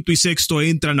 cuarto, quinto y sexto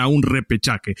entran a un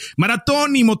repechaje.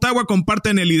 Maratón y Motagua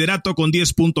comparten el liderato con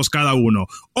 10 puntos cada uno.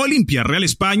 Olimpia, Real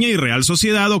España y Real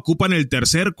Sociedad ocupan el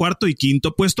tercer, cuarto y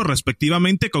quinto puesto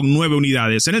respectivamente con 9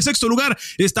 unidades. En el sexto lugar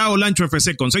está Olancho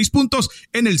FC con 6 puntos.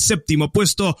 En el séptimo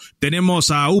puesto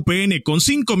tenemos a UPN con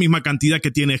 5, misma cantidad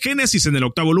que tiene Génesis en el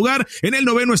octavo lugar. En el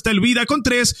noveno está el Vida con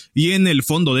 3 y en el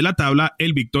fondo de la tabla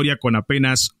el Victoria con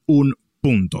apenas 1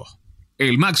 punto.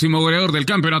 El máximo goleador del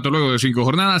campeonato luego de 5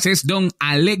 jornadas es don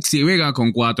Alexi Vega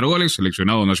con 4 goles,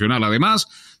 seleccionado nacional además,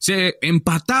 se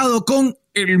empatado con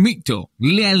el mito,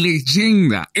 la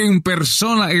leyenda en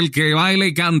persona, el que baila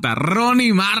y canta.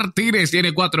 Ronnie Martínez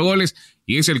tiene 4 goles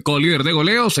y es el co-líder de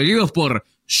goleo, seguidos por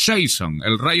Jason,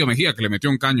 el Rayo Mejía, que le metió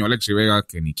un caño a Alexi Vega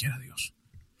que ni quiera Dios.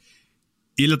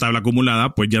 Y la tabla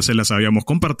acumulada, pues ya se las habíamos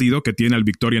compartido, que tiene al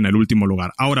Victoria en el último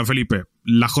lugar. Ahora, Felipe,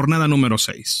 la jornada número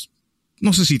 6.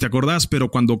 No sé si te acordás,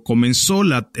 pero cuando comenzó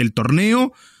el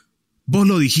torneo, vos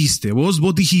lo dijiste, vos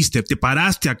dijiste, te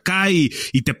paraste acá y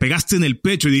te pegaste en el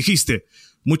pecho y dijiste,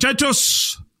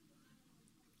 muchachos,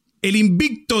 el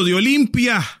invicto de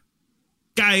Olimpia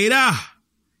caerá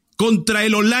contra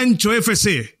el Olancho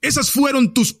FC. Esas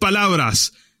fueron tus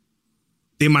palabras.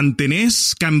 ¿Te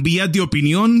mantenés? ¿Cambiás de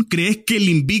opinión? ¿Crees que el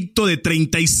invicto de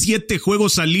 37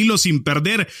 juegos al hilo sin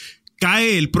perder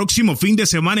cae el próximo fin de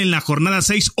semana en la jornada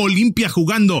 6, Olimpia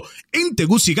jugando en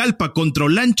Tegucigalpa contra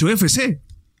Olancho FC?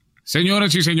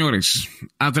 Señoras y señores,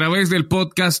 a través del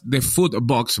podcast de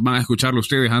Footbox van a escucharlo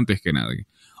ustedes antes que nadie.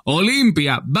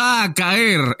 Olimpia va a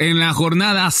caer en la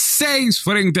jornada 6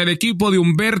 frente al equipo de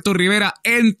Humberto Rivera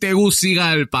en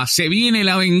Tegucigalpa. Se viene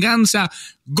la venganza.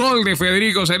 Gol de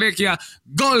Federico Selequia,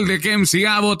 gol de Kemsi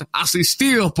Abbott,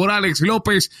 asistidos por Alex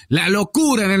López. La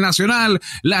locura en el Nacional,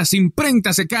 las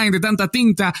imprentas se caen de tanta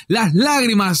tinta, las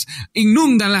lágrimas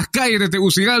inundan las calles de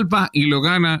Tegucigalpa y lo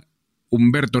gana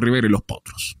Humberto Rivera y los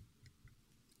Potros.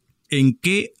 ¿En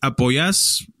qué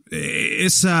apoyás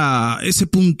ese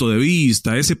punto de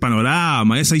vista, ese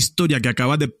panorama, esa historia que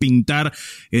acabas de pintar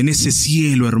en ese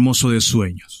cielo hermoso de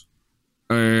sueños?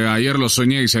 Ayer lo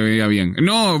soñé y se veía bien.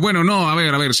 No, bueno, no, a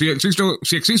ver, si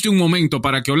existe un momento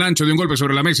para que Olancho dé un golpe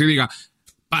sobre la mesa y diga,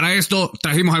 para esto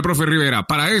trajimos al profe Rivera,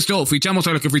 para esto fichamos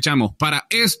a los que fichamos, para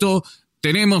esto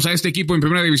tenemos a este equipo en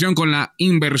primera división con la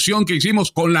inversión que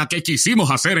hicimos, con la que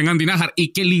quisimos hacer en Andy Nájar,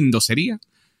 y qué lindo sería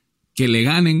que le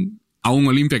ganen a un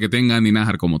Olimpia que tenga a Andy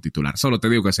Nájar como titular. Solo te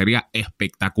digo que sería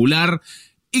espectacular.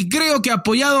 Y creo que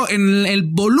apoyado en el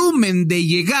volumen de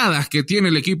llegadas que tiene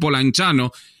el equipo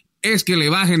lanchano, es que le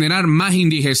va a generar más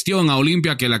indigestión a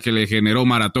Olimpia que la que le generó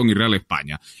Maratón y Real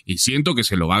España. Y siento que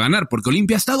se lo va a ganar, porque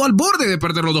Olimpia ha estado al borde de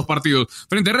perder los 2 partidos.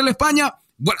 Frente a Real España,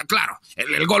 bueno, claro,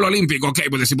 el gol olímpico, ok,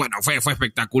 pues decir, bueno, fue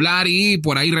espectacular y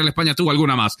por ahí Real España tuvo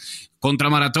alguna más. Contra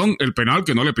Maratón, el penal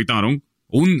que no le pitaron,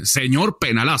 un señor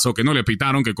penalazo que no le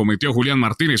pitaron, que cometió Julián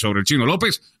Martínez sobre el Chino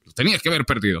López, tenías que haber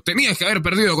perdido. Tenías que haber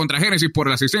perdido contra Génesis por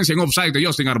la asistencia en offside de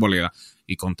Justin Arboleda.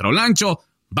 Y contra Olancho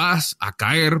vas a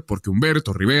caer porque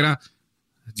Humberto Rivera,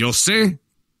 yo sé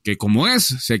que como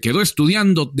se quedó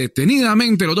estudiando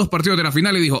detenidamente los 2 partidos de la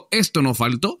final y dijo, esto nos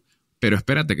faltó, pero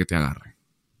espérate que te agarre.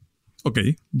 Ok,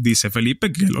 dice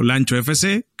Felipe que el Olancho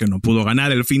FC, que no pudo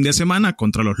ganar el fin de semana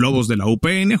contra los Lobos de la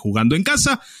UPN jugando en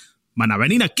casa, van a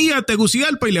venir aquí a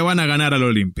Tegucigalpa y le van a ganar al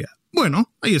Olimpia.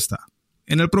 Bueno, ahí está.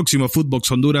 En el próximo Footbox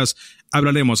Honduras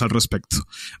hablaremos al respecto.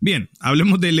 Bien,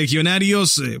 hablemos de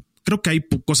legionarios. Creo que hay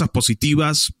cosas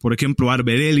positivas. Por ejemplo,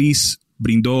 Arber Ellis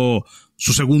brindó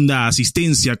su segunda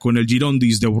asistencia con el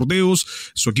Girondins de Burdeos.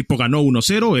 Su equipo ganó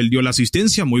 1-0. Él dio la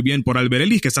asistencia. Muy bien por Arber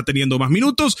Ellis, que está teniendo más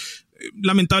minutos.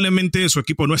 Lamentablemente, su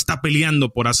equipo no está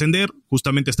peleando por ascender.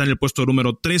 Justamente está en el puesto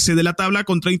número 13 de la tabla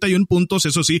con 31 puntos.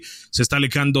 Eso sí, se está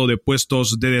alejando de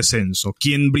puestos de descenso.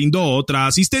 Quien brindó otra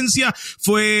asistencia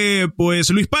fue, pues,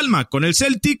 Luis Palma con el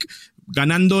Celtic,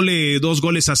 ganándole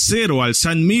 2-0 al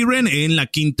St. Mirren en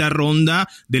la 5ª ronda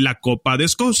de la Copa de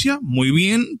Escocia. Muy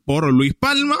bien por Luis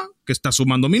Palma, que está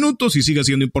sumando minutos y sigue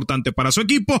siendo importante para su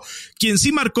equipo. Quien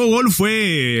sí marcó gol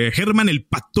fue Germán el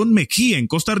Patón Mejía en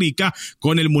Costa Rica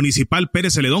con el Municipal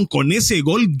Pérez Celedón. Con ese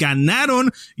gol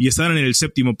ganaron y están en el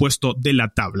 7º puesto de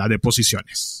la tabla de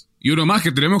posiciones. Y uno más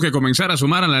que tenemos que comenzar a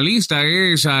sumar a la lista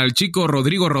es al chico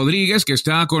Rodrigo Rodríguez, que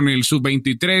está con el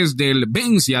sub-23 del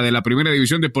Vencia de la primera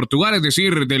división de Portugal, es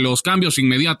decir, de los cambios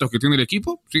inmediatos que tiene el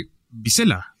equipo. Sí,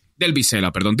 Del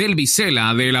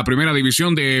Vizela de la primera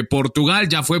división de Portugal.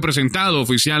 Ya fue presentado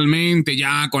oficialmente,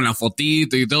 ya con la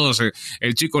fotito y todo.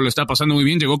 El chico lo está pasando muy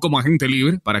bien, llegó como agente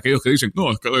libre. Para aquellos que dicen,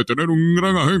 no, es que de tener un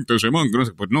gran agente ese man,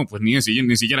 pues ni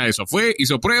siquiera eso. Fue,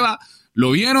 hizo prueba,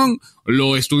 lo vieron,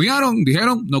 lo estudiaron,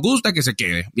 dijeron, nos gusta que se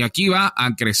quede. Y aquí va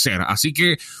a crecer. Así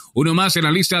que uno más en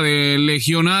la lista de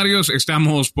legionarios.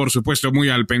 Estamos, por supuesto, muy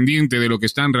al pendiente de lo que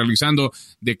están realizando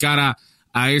de cara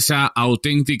a esa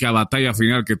auténtica batalla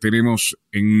final que tenemos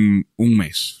en un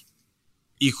mes.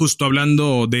 Y justo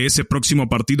hablando de ese próximo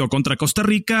partido contra Costa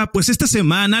Rica, pues esta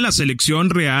semana la selección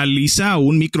realiza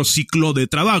un microciclo de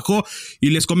trabajo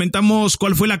y les comentamos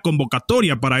cuál fue la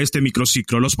convocatoria para este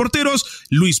microciclo. Los porteros,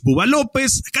 Luis Buba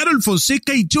López, Carol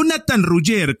Fonseca y Jonathan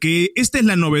Rugger, que esta es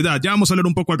la novedad, ya vamos a hablar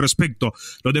un poco al respecto.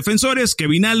 Los defensores,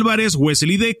 Kevin Álvarez,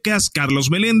 Wesley Decas, Carlos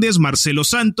Meléndez, Marcelo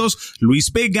Santos,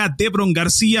 Luis Vega, Debron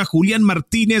García, Julián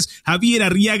Martínez, Javier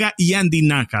Arriaga y Andy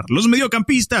Nájar. Los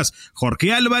mediocampistas,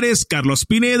 Jorge Álvarez, Carlos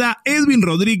Pineda, Edwin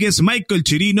Rodríguez, Michael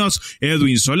Chirinos,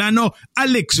 Edwin Solano,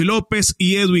 Alex López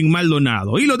y Edwin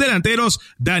Maldonado. Y los delanteros,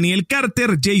 Daniel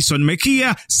Carter, Jason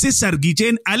Mejía, César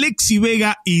Guillén, Alexi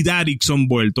Vega y Darixon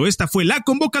Vuelto. Esta fue la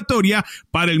convocatoria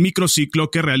para el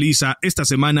microciclo que realiza esta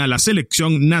semana la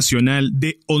Selección Nacional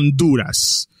de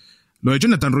Honduras. Lo de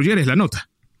Jonathan Rugger es la nota.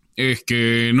 Es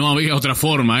que no había otra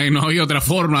forma, no había otra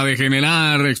forma de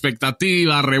generar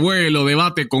expectativa, revuelo,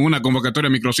 debate con una convocatoria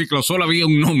de microciclo. Solo había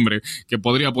un nombre que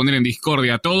podría poner en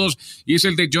discordia a todos y es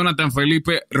el de Jonathan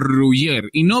Felipe Rugger.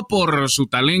 Y no por su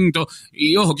talento.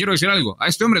 Y ojo, quiero decir algo, a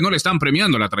este hombre no le están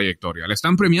premiando la trayectoria, le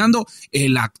están premiando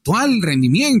el actual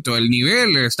rendimiento, el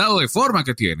nivel, el estado de forma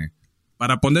que tiene.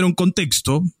 Para poner un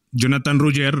contexto, Jonathan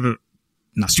Rugger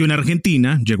nació en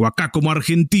Argentina, llegó acá como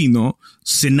argentino,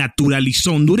 se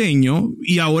naturalizó hondureño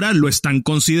y ahora lo están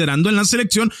considerando en la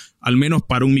selección, al menos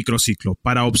para un microciclo,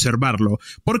 para observarlo.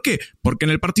 ¿Por qué? Porque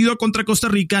en el partido contra Costa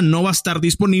Rica no va a estar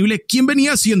disponible quien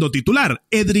venía siendo titular,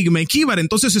 Edric Mengíbar.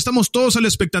 Entonces estamos todos a la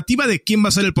expectativa de quién va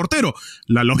a ser el portero.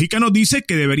 La lógica nos dice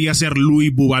que debería ser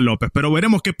Luis Buba López, pero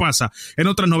veremos qué pasa. En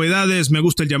otras novedades, me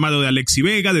gusta el llamado de Alexi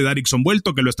Vega, de Darixon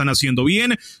Vuelto, que lo están haciendo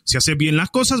bien. Si haces bien las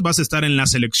cosas, vas a estar en la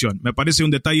selección. Me parece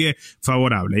un detalle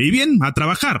favorable. Y bien, a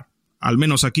trabajar. Al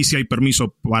menos aquí sí hay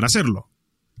permiso para hacerlo.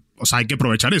 o sea, hay que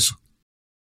aprovechar eso.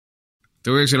 Te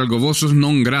voy a decir algo, vos sos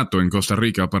non grato en Costa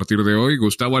Rica a partir de hoy.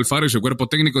 Gustavo Alfaro y su cuerpo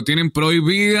técnico tienen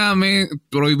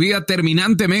prohibida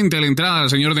terminantemente la entrada al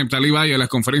señor Neptalí Valle a las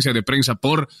conferencias de prensa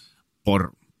por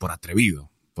atrevido,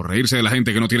 por reírse de la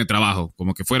gente que no tiene trabajo,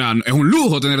 como que es un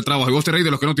lujo tener trabajo y vos te reís de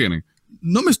los que no tienen.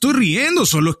 No me estoy riendo,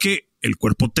 solo es que el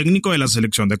cuerpo técnico de la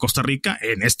selección de Costa Rica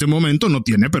en este momento no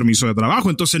tiene permiso de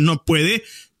trabajo, entonces no puede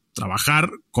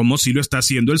trabajar como si lo está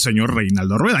haciendo el señor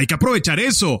Reinaldo Rueda. Hay que aprovechar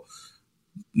eso.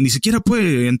 Ni siquiera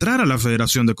puede entrar a la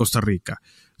Federación de Costa Rica.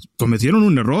 Cometieron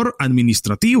un error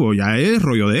administrativo, ya es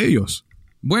rollo de ellos.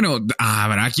 Bueno,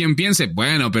 habrá quien piense,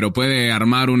 bueno, pero puede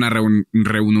armar una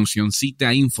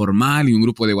reunioncita informal y un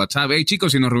grupo de WhatsApp. Hey,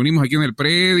 chicos, si nos reunimos aquí en el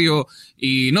predio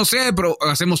y no sé, pero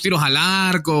hacemos tiros al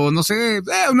arco, no sé,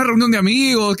 una reunión de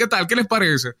amigos, ¿qué tal? ¿Qué les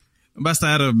parece? Va a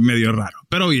estar medio raro,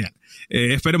 pero bien.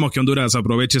 Esperemos que Honduras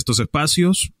aproveche estos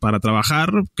espacios para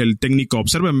trabajar, que el técnico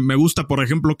observe. Me gusta, por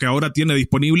ejemplo, que ahora tiene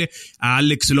disponible a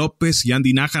Alex López y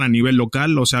Andy Nájar a nivel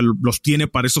local, o sea, los tiene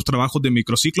para esos trabajos de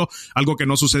microciclo, algo que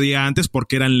no sucedía antes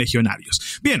porque eran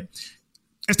legionarios. Bien,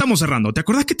 estamos cerrando. ¿Te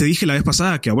acuerdas que te dije la vez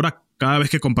pasada que ahora cada vez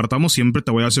que compartamos siempre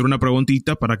te voy a hacer una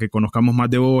preguntita para que conozcamos más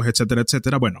de vos, etcétera,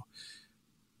 etcétera? Bueno,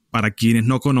 para quienes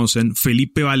no conocen,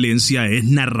 Felipe Valencia es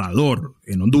narrador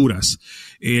en Honduras.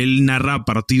 Él narra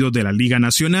partidos de la Liga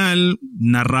Nacional,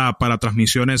 narra para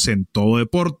transmisiones en Todo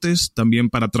Deportes, también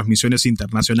para transmisiones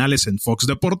internacionales en Fox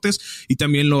Deportes y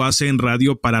también lo hace en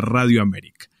radio para Radio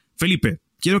América. Felipe,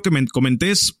 quiero que me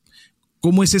comentes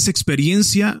cómo es esa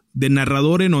experiencia de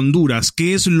narrador en Honduras.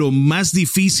 ¿Qué es lo más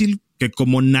difícil que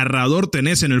como narrador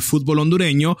tenés en el fútbol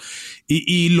hondureño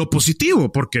y lo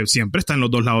positivo, porque siempre está en los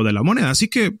dos lados de la moneda? Así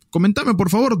que comentame, por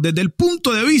favor, desde el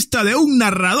punto de vista de un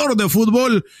narrador de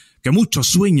fútbol, que muchos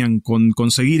sueñan con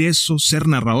conseguir eso, ser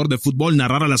narrador de fútbol,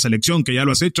 narrar a la selección, que ya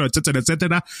lo has hecho, etcétera,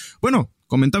 etcétera. Bueno,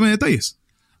 comentame detalles.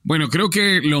 Bueno, creo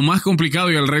que lo más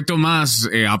complicado y el reto más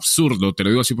absurdo, te lo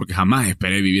digo así porque jamás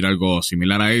esperé vivir algo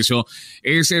similar a eso,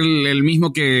 es el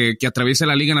mismo que atraviesa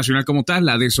la Liga Nacional como tal,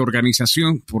 la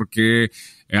desorganización, porque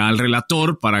al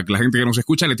relator, para que la gente que nos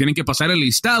escucha, le tienen que pasar el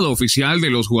listado oficial de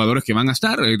los jugadores que van a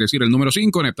estar, es decir, el número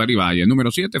 5, Neptalí Valle, el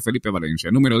número 7, Felipe Valencia,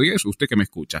 el número 10, usted que me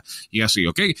escucha, y así,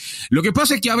 ¿ok? Lo que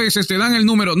pasa es que a veces te dan el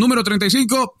número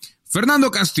 35, Fernando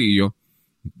Castillo.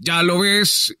 Ya lo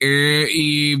ves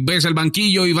y ves el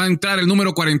banquillo y va a entrar el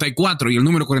número 44 y el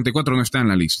número 44 no está en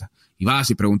la lista. Y vas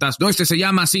y preguntas, no, este se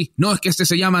llama así, no, es que este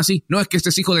se llama así, no, es que este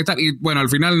es hijo de tal. Y bueno, al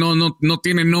final no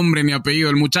tiene nombre ni apellido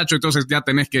el muchacho, entonces ya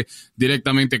tenés que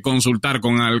directamente consultar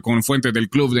con fuentes del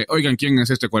club de, oigan, ¿quién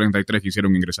es este 43 que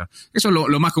hicieron ingresar? Eso es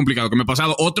lo más complicado que me ha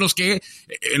pasado. Otros que,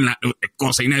 en la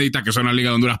cosa inédita que son la Liga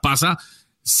de Honduras pasa,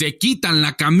 se quitan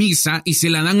la camisa y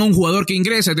se la dan a un jugador que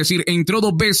ingresa, es decir, entró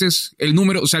 2 veces el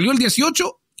número, salió el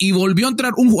 18 y volvió a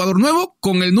entrar un jugador nuevo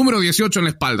con el número 18 en la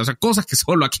espalda, o sea, cosas que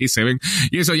solo aquí se ven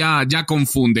y eso ya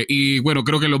confunde. Y bueno,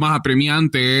 creo que lo más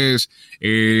apremiante es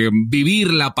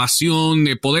vivir la pasión,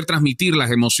 poder transmitir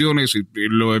las emociones, y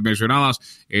lo mencionabas,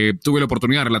 tuve la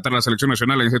oportunidad de relatar a la selección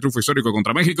nacional en ese triunfo histórico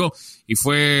contra México y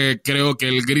fue, creo que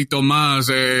el grito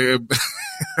más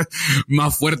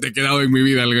más fuerte que he dado en mi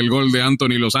vida, el gol de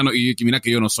Anthony Lozano. Y mira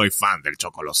que yo no soy fan del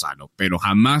Choco Lozano, pero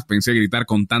jamás pensé gritar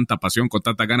con tanta pasión, con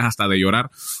tantas ganas hasta de llorar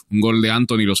un gol de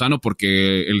Anthony Lozano,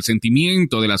 porque el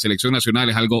sentimiento de la selección nacional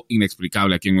es algo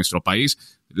inexplicable aquí en nuestro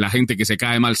país. La gente que se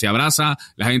cae mal se abraza,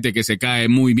 la gente que se cae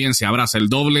muy bien se abraza el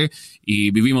doble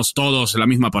y vivimos todos la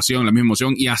misma pasión, la misma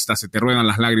emoción y hasta se te ruedan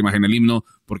las lágrimas en el himno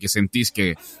porque sentís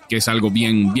que es algo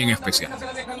bien especial.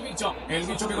 El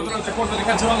bicho que controla el deporte de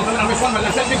cancha, vamos a ver la reforma, el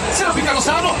defensa, se lo pica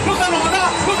Lozano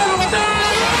mata.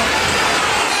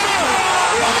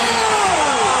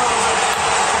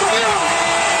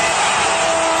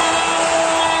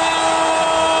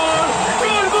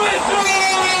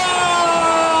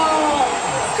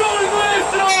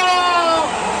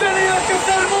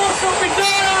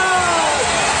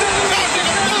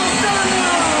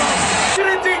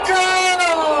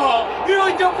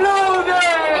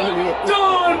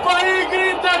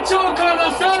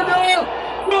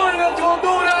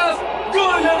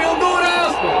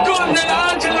 Gol de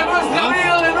la H de nuestra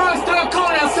vida, de nuestro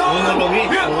corazón. El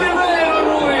primero,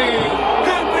 Rui.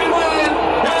 El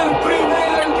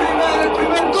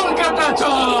primer gol,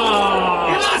 Catacho.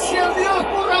 Gracias Dios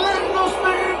por habernos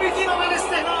permitido ver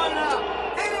este gol.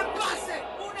 En el pase,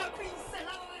 una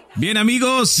pincelada de... Bien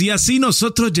amigos, y así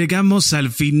nosotros llegamos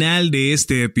al final de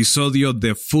este episodio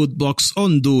de Footbox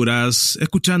Honduras,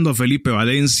 escuchando a Felipe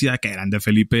Valencia, que grande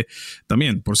Felipe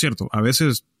también, por cierto, a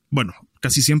veces... Bueno,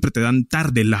 casi siempre te dan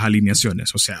tarde las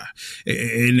alineaciones, o sea,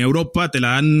 en Europa te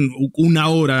la dan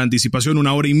 1 hora de anticipación,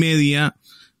 1 hora y media,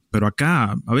 pero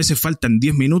acá a veces faltan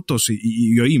 10 minutos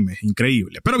y oíme,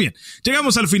 increíble. Pero bien,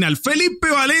 llegamos al final. Felipe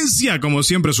Valencia, como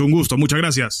siempre es un gusto, muchas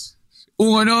gracias.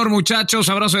 Un honor, muchachos,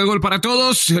 abrazo de gol para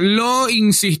todos. Lo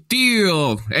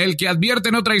insistido, el que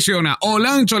advierte no traiciona.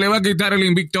 Olancho le va a quitar el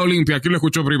invicto a Olimpia, aquí lo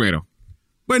escuchó primero.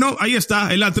 Bueno, ahí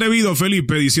está, el atrevido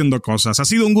Felipe diciendo cosas. Ha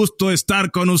sido un gusto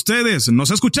estar con ustedes.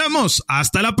 Nos escuchamos.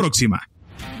 Hasta la próxima.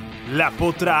 La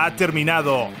potra ha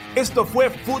terminado. Esto fue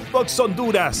Footbox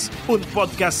Honduras, un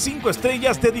podcast 5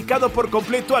 estrellas dedicado por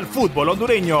completo al fútbol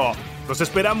hondureño. Los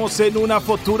esperamos en una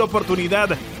futura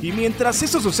oportunidad y mientras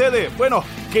eso sucede, bueno,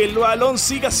 que el balón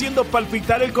siga haciendo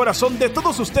palpitar el corazón de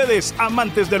todos ustedes,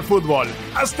 amantes del fútbol.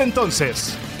 Hasta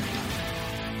entonces.